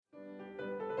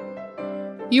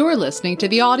You're listening to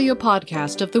the audio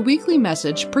podcast of the weekly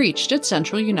message preached at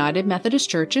Central United Methodist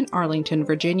Church in Arlington,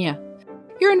 Virginia.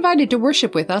 You're invited to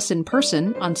worship with us in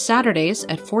person on Saturdays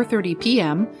at 4:30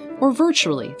 p.m. or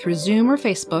virtually through Zoom or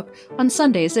Facebook on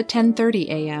Sundays at 10:30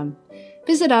 a.m.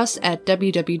 Visit us at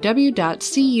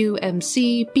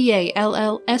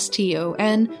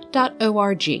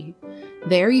www.cumcballston.org.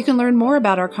 There you can learn more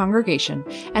about our congregation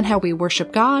and how we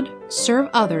worship God, serve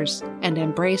others, and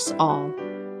embrace all.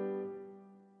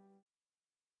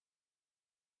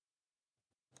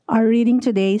 Our reading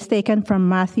today is taken from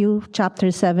Matthew chapter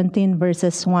 17,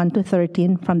 verses 1 to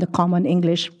 13 from the Common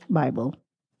English Bible.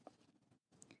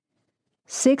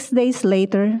 6 days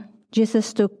later,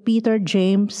 Jesus took Peter,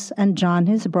 James, and John,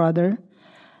 his brother,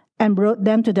 and brought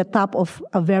them to the top of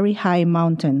a very high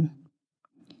mountain.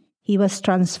 He was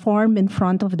transformed in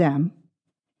front of them.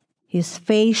 His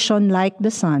face shone like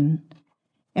the sun,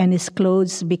 and his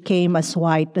clothes became as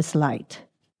white as light.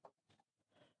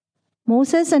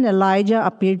 Moses and Elijah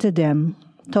appeared to them,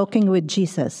 talking with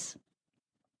Jesus.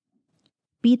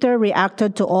 Peter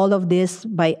reacted to all of this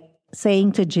by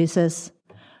saying to Jesus,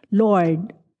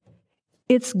 "Lord,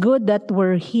 it's good that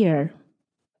we're here.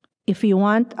 If you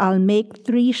want, I'll make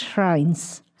 3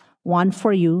 shrines, one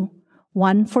for you,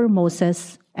 one for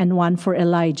Moses, and one for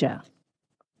Elijah."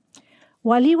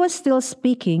 While he was still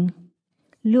speaking,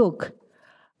 look,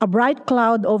 a bright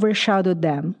cloud overshadowed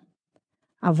them.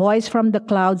 A voice from the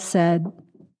cloud said,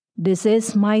 "This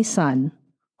is my son,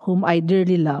 whom I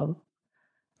dearly love.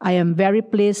 I am very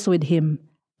pleased with him.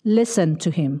 Listen to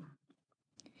him."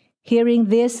 Hearing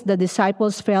this, the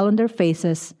disciples fell on their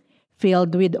faces,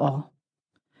 filled with awe.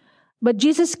 But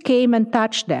Jesus came and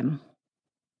touched them.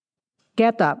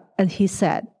 "Get up," and he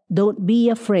said, "Don't be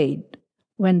afraid."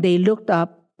 When they looked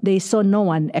up, they saw no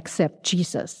one except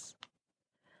Jesus.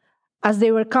 As they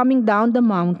were coming down the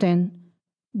mountain,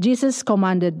 Jesus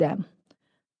commanded them,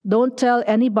 "Don't tell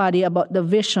anybody about the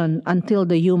vision until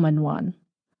the human one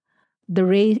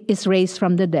is raised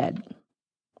from the dead."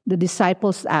 The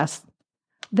disciples asked,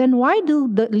 "Then why do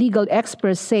the legal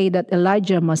experts say that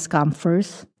Elijah must come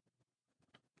first?"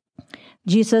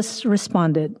 Jesus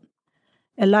responded,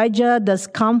 "Elijah does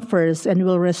come first and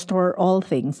will restore all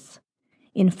things.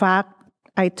 In fact,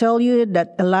 I tell you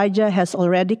that Elijah has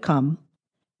already come,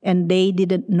 and they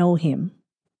didn't know him.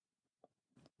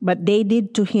 But they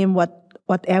did to him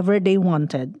whatever they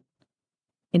wanted.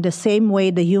 In the same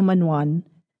way, the human one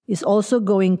is also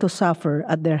going to suffer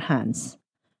at their hands."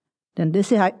 Then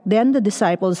the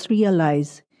disciples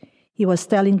realized he was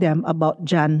telling them about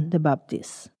John the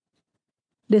Baptist.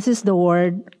 This is the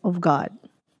word of God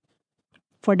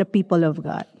for the people of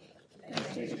God.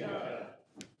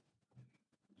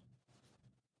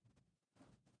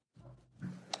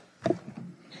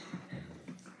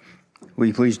 Will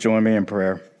you please join me in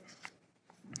prayer?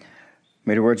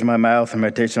 May the words of my mouth and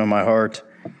meditation of my heart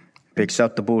be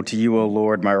acceptable to you, O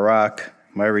Lord, my rock,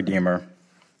 my redeemer.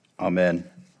 Amen.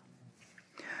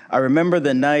 I remember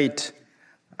the night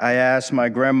I asked my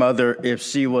grandmother if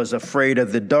she was afraid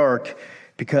of the dark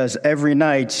because every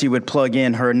night she would plug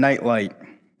in her nightlight.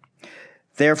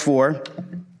 Therefore,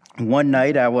 one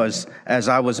night as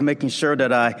I was making sure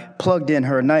that I plugged in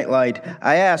her nightlight,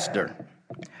 I asked her,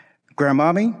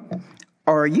 "Grandmommy,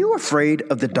 are you afraid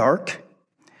of the dark?"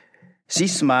 She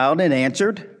smiled and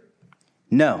answered,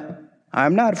 "No,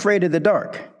 I'm not afraid of the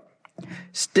dark."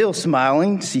 Still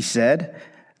smiling, she said,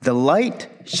 "The light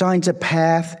shines a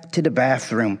path to the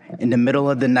bathroom in the middle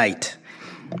of the night."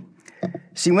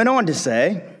 She went on to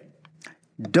say,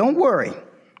 "Don't worry.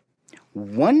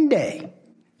 One day,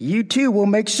 you too will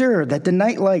make sure that the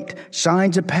nightlight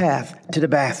shines a path to the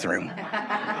bathroom."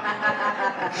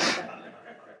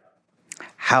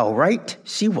 How right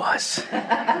she was.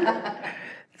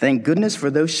 Thank goodness for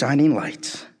those shining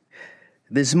lights.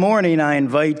 This morning, I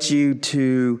invite you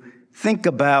to think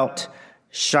about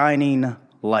shining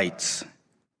lights.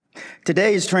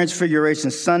 Today is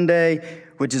Transfiguration Sunday,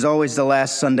 which is always the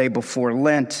last Sunday before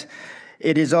Lent.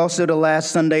 It is also the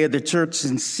last Sunday of the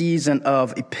church's season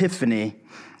of Epiphany.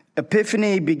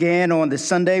 Epiphany began on the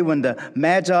Sunday when the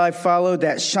Magi followed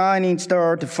that shining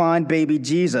star to find baby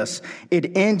Jesus.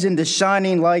 It ends in the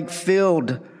shining light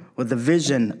filled with the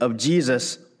vision of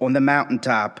Jesus on the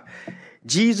mountaintop.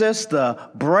 Jesus, the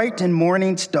bright and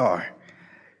morning star,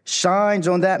 shines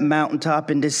on that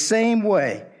mountaintop in the same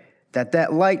way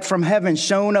that light from heaven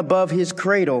shone above his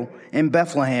cradle in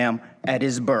Bethlehem at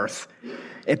his birth.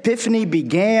 Epiphany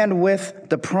began with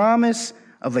the promise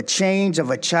of a change of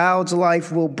a child's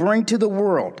life will bring to the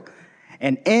world,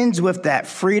 and ends with that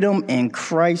freedom in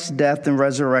Christ's death and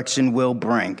resurrection will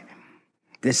bring.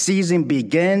 The season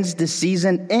begins, the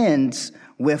season ends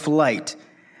with light.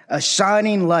 a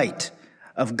shining light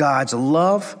of God's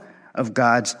love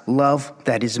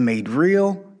that is made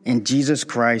real in Jesus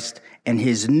Christ and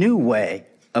his new way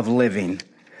of living.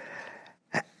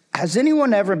 Has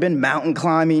anyone ever been mountain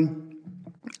climbing?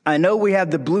 I know we have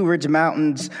the Blue Ridge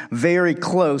Mountains very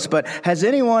close, but has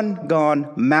anyone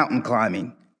gone mountain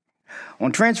climbing?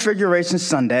 On Transfiguration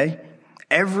Sunday,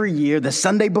 every year, the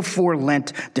Sunday before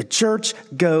Lent, the church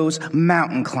goes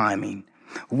mountain climbing.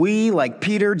 We, like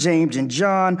Peter, James, and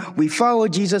John, we follow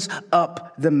Jesus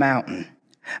up the mountain.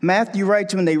 Matthew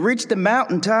writes, when they reached the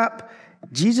mountaintop,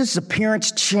 Jesus'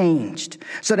 appearance changed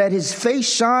so that his face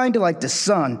shined like the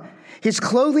sun. His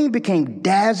clothing became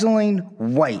dazzling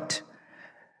white.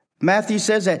 Matthew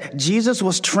says that Jesus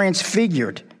was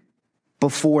transfigured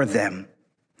before them.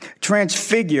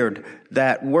 Transfigured,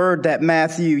 that word that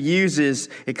Matthew uses,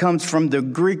 it comes from the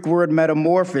Greek word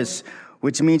metamorphosis,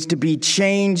 which means to be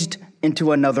changed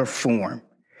into another form.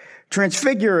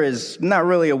 Transfigure is not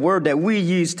really a word that we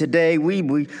use today. We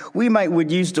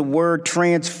would use the word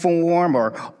transform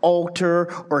or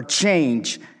alter or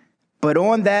change. But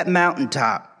on that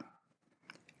mountaintop,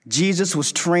 Jesus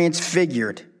was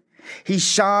transfigured. He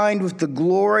shined with the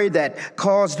glory that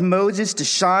caused Moses to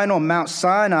shine on Mount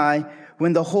Sinai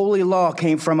when the holy law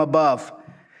came from above.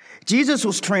 Jesus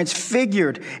was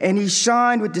transfigured, and he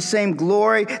shined with the same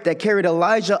glory that carried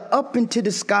Elijah up into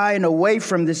the sky and away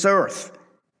from this earth.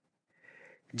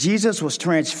 Jesus was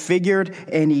transfigured,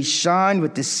 and he shined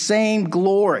with the same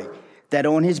glory that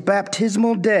on his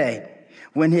baptismal day,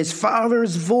 when his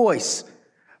Father's voice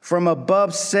from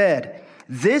above said,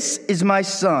 "This is my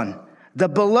Son, the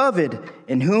beloved,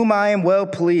 in whom I am well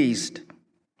pleased."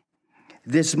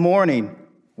 This morning,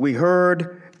 we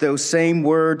heard those same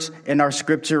words in our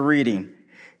scripture reading.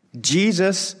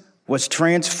 Jesus was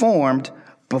transformed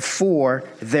before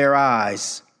their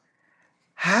eyes.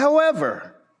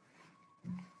 However,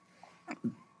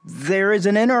 there is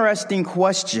an interesting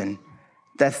question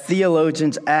that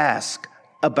theologians ask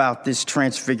about this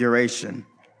transfiguration.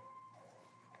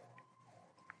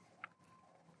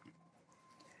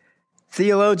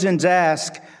 Theologians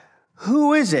ask,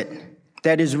 who is it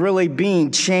that is really being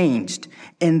changed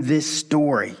in this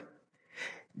story?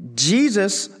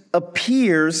 Jesus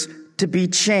appears to be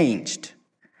changed.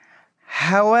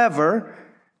 However,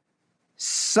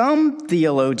 some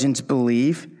theologians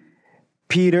believe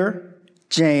Peter,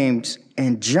 James,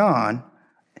 and John,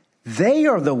 they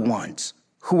are the ones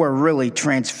who are really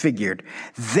transfigured.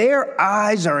 Their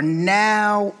eyes are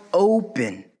now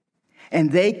open,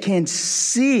 and they can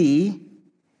see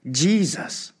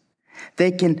Jesus.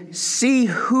 They can see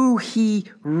who he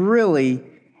really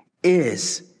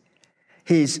is.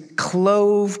 His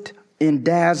clothed in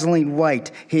dazzling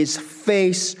white, his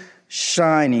face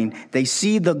shining. They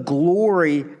see the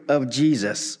glory of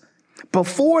Jesus.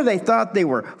 Before, they thought they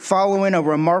were following a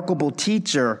remarkable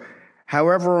teacher.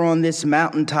 However, on this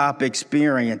mountaintop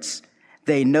experience,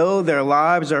 they know their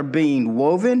lives are being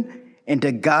woven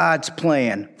into God's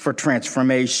plan for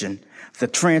transformation, the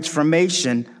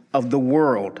transformation of the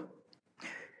world.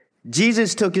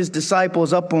 Jesus took his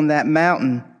disciples up on that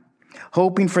mountain,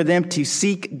 hoping for them to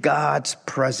seek God's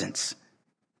presence.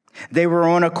 They were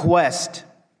on a quest,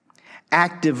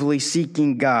 actively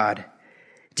seeking God.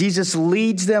 Jesus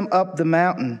leads them up the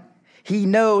mountain. He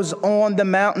knows on the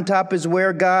mountaintop is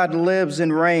where God lives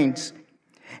and reigns.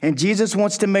 And Jesus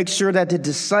wants to make sure that the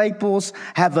disciples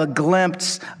have a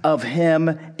glimpse of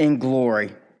him in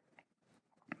glory.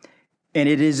 And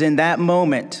it is in that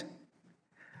moment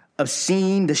of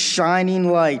seeing the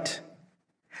shining light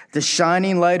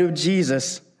of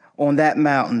Jesus on that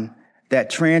mountain that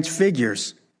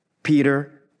transfigures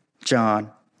Peter,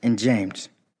 John, and James.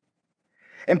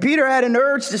 And Peter had an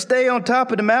urge to stay on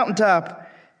top of the mountaintop.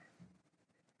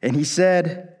 And he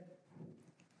said,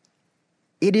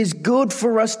 "It is good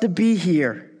for us to be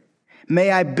here.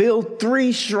 May I build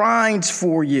 3 shrines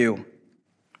for you."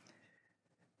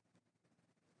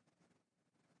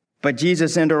 But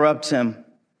Jesus interrupts him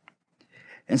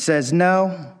and says,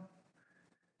 No,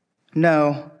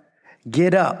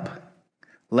 get up.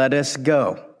 Let us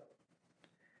go.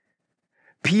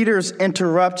 Peter's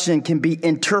interruption can be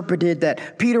interpreted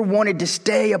that Peter wanted to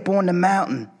stay up on the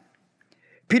mountain.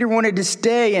 Peter wanted to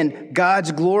stay in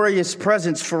God's glorious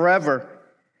presence forever,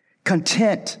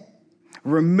 content,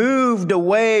 removed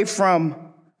away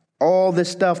from all the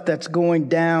stuff that's going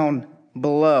down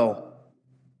below.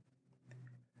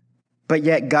 But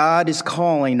yet God is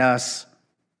calling us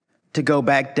to go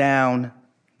back down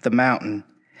the mountain.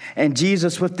 And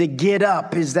Jesus with the get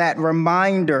up is that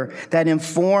reminder that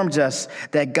informs us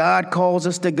that God calls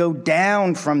us to go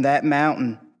down from that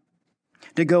mountain,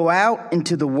 to go out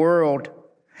into the world,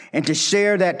 and to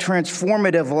share that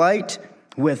transformative light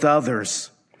with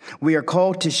others. We are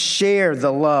called to share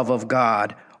the love of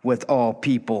God with all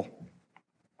people.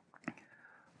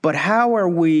 But how are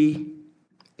we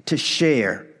to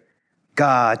share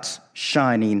God's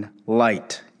shining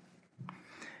light?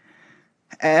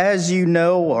 As you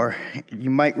know, or you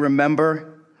might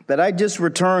remember, that I just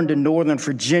returned to Northern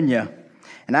Virginia,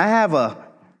 and I have a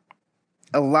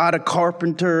lot of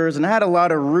carpenters, and I had a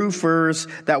lot of roofers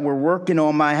that were working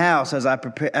on my house as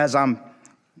I'm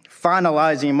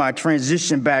finalizing my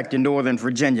transition back to Northern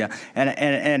Virginia.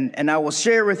 And I will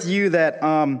share with you that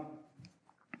I'm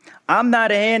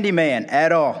not a handyman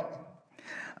at all.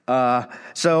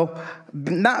 So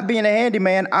not being a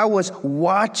handyman, I was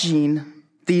watching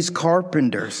these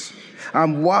carpenters.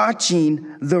 I'm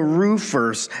watching the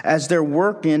roofers as they're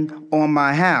working on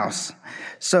my house.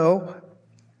 So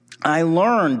I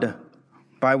learned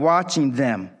by watching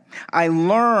them. I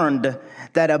learned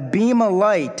that a beam of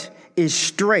light is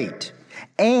straight,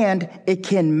 and it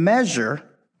can measure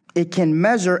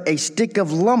a stick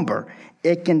of lumber.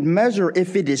 It can measure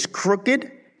if it is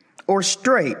crooked or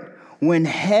straight when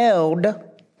held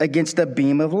against a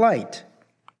beam of light.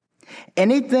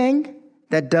 Anything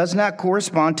that does not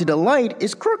correspond to the light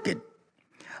is crooked.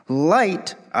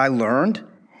 Light, I learned,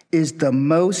 is the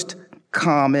most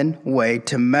common way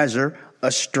to measure a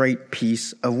straight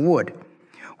piece of wood.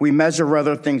 We measure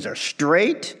whether things are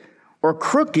straight or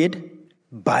crooked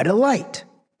by the light.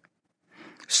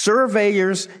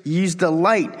 Surveyors use the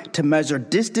light to measure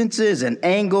distances and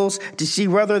angles to see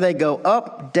whether they go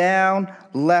up, down,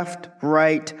 left,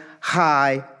 right,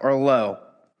 high, or low.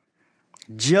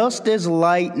 Just as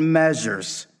light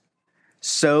measures,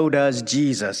 so does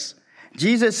Jesus.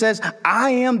 Jesus says, I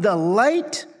am the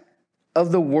light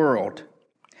of the world.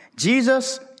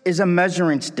 Jesus is a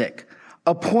measuring stick,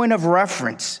 a point of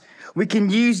reference. We can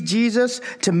use Jesus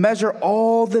to measure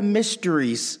all the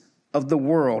mysteries of the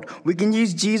world. We can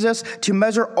use Jesus to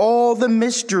measure all the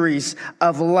mysteries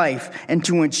of life and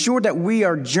to ensure that we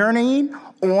are journeying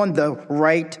on the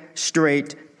right,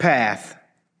 straight path.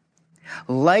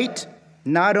 Light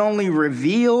not only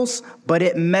reveals, but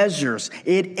it measures,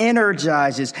 it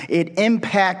energizes, it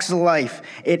impacts life,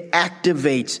 it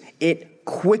activates, it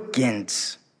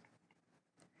quickens.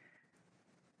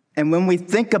 And when we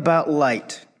think about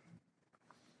light,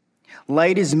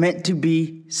 light is meant to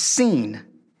be seen.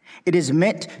 It is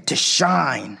meant to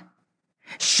shine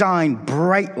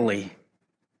brightly.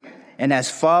 And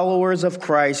as followers of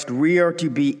Christ, we are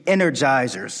to be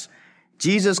energizers.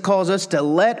 Jesus calls us to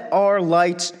let our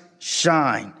lights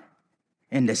shine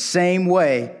in the same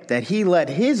way that he let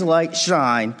his light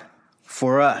shine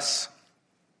for us.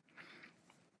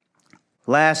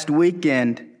 Last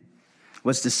weekend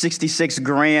was the 66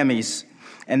 Grammys,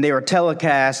 and they were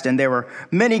telecast, and there were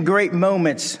many great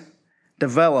moments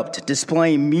developed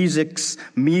displaying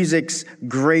music's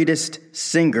greatest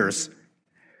singers.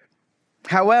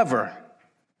 However,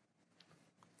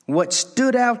 what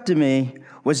stood out to me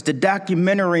was the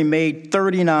documentary made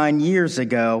 39 years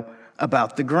ago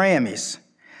about the Grammys.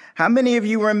 How many of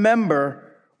you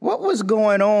remember what was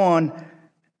going on?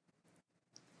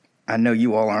 I know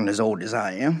you all aren't as old as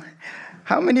I am.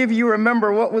 How many of you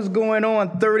remember what was going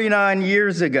on 39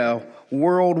 years ago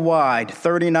worldwide?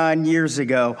 39 years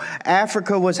ago,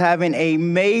 Africa was having a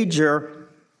major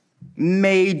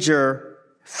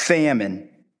famine.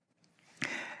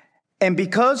 And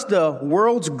because the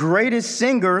world's greatest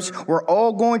singers were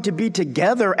all going to be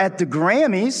together at the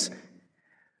Grammys,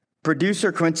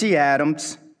 producer Quincy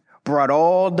Adams brought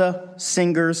all the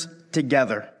singers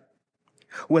together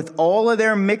with all of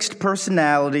their mixed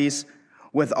personalities,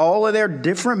 with all of their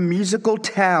different musical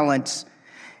talents.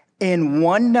 In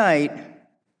one night,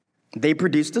 they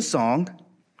produced a song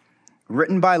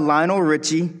written by Lionel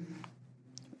Richie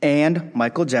and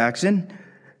Michael Jackson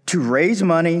to raise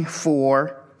money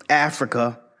for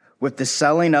Africa with the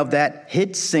selling of that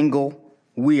hit single,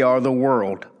 We Are the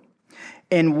World.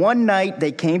 In one night,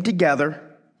 they came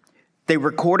together, they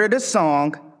recorded a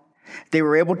song, they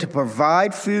were able to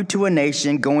provide food to a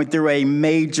nation going through a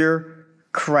major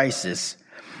crisis.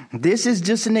 This is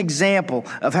just an example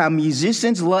of how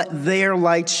musicians let their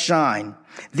lights shine.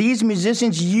 These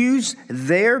musicians use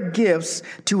their gifts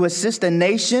to assist a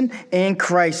nation in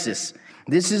crisis.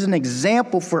 This is an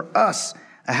example for us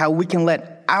of how we can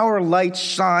let our light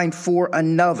shine for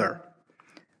another.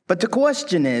 But the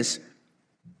question is,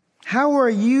 how are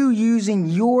you using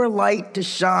your light to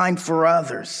shine for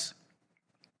others?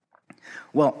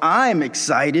 Well, I'm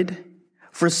excited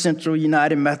for Central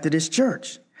United Methodist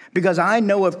Church because I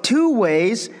know of two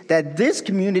ways that this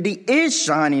community is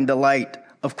shining the light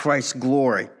of Christ's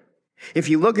glory. If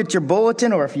you look at your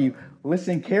bulletin or if you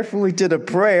listen carefully to the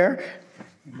prayer,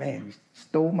 man, you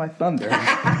stole my thunder.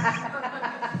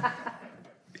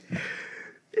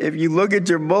 If you look at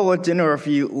your bulletin or if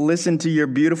you listen to your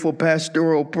beautiful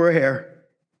pastoral prayer,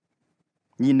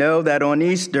 you know that on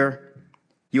Easter,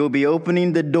 you'll be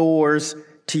opening the doors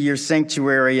to your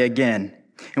sanctuary again.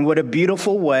 And what a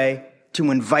beautiful way to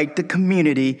invite the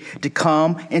community to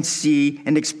come and see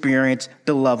and experience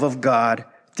the love of God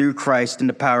through Christ and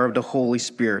the power of the Holy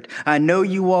Spirit. I know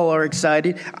you all are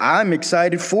excited. I'm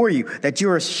excited for you that you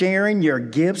are sharing your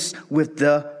gifts with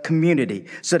the community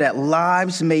so that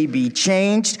lives may be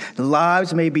changed,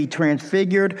 lives may be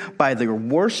transfigured by their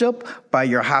worship, by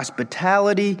your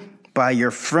hospitality, by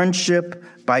your friendship,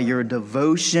 by your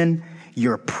devotion,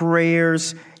 your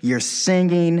prayers, your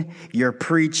singing, your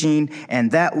preaching,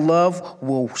 and that love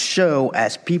will show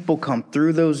as people come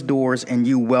through those doors and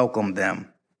you welcome them.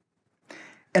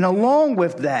 And along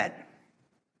with that,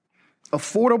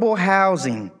 affordable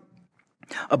housing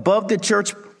above the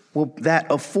church, that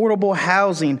affordable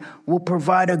housing will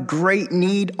provide a great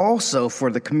need also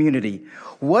for the community.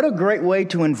 What a great way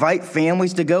to invite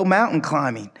families to go mountain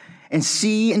climbing and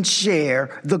see and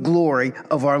share the glory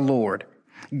of our Lord.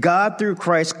 God, through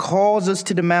Christ, calls us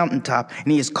to the mountaintop,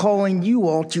 and he is calling you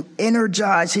all to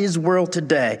energize his world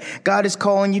today. God is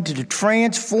calling you to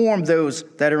transform those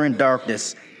that are in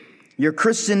darkness. Your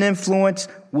Christian influence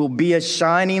will be a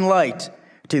shining light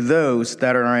to those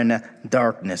that are in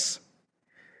darkness.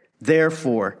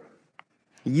 Therefore,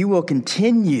 you will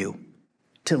continue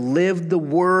to live the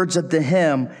words of the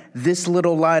hymn, "This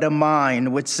Little Light of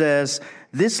Mine," which says,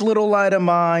 "This little light of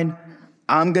mine,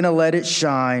 I'm going to let it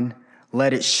shine,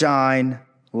 let it shine,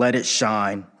 let it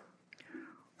shine."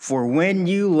 For when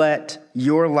you let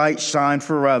your light shine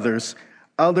for others,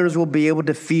 others will be able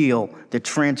to feel the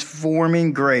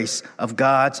transforming grace of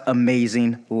God's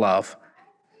amazing love.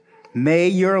 May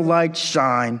your light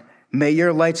shine. May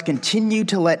your lights continue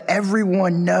to let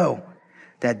everyone know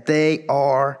that they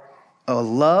are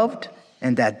loved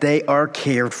and that they are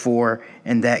cared for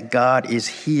and that God is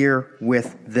here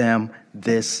with them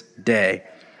this day.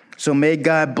 So may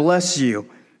God bless you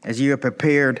as you have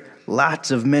prepared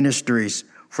lots of ministries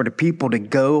for the people to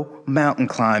go mountain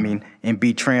climbing and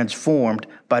be transformed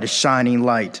by the shining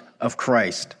light of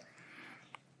Christ.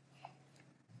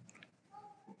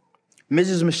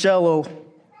 Mrs. Michelle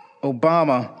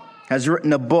Obama has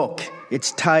written a book.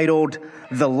 It's titled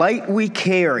 "The Light We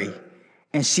Carry."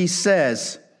 And she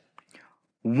says,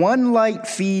 "One light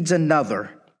feeds another.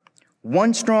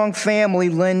 One strong family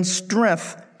lends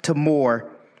strength to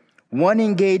more. One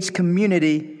engaged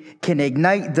community can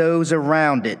ignite those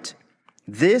around it.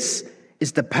 This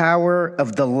is the power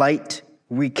of the light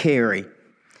we carry."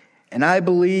 And I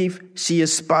believe she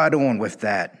is spot on with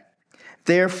that.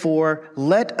 Therefore,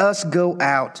 let us go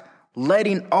out,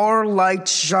 letting our light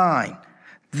shine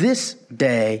this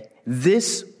day,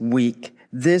 this week,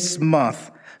 this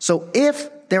month. So if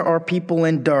there are people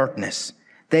in darkness,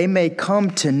 they may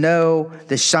come to know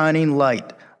the shining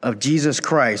light of Jesus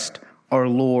Christ, our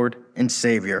Lord and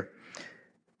Savior.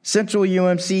 Central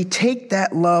UMC, take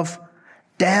that love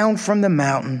down from the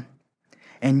mountain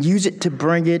and use it to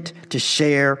bring it to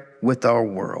share with our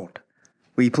world.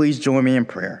 Will you please join me in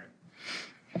prayer?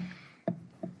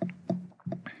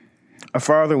 Our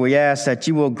Father, we ask that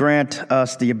you will grant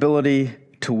us the ability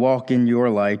to walk in your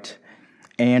light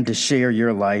and to share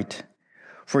your light.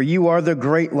 For you are the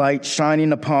great light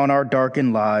shining upon our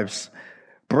darkened lives.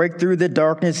 Break through the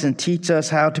darkness and teach us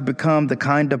how to become the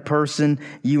kind of person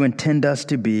you intend us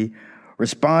to be,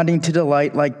 responding to the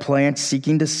light like plants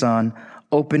seeking the sun,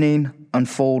 opening,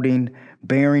 unfolding,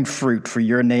 bearing fruit for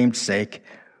your name's sake.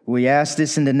 We ask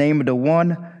this in the name of the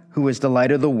one who is the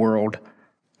light of the world.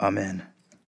 Amen.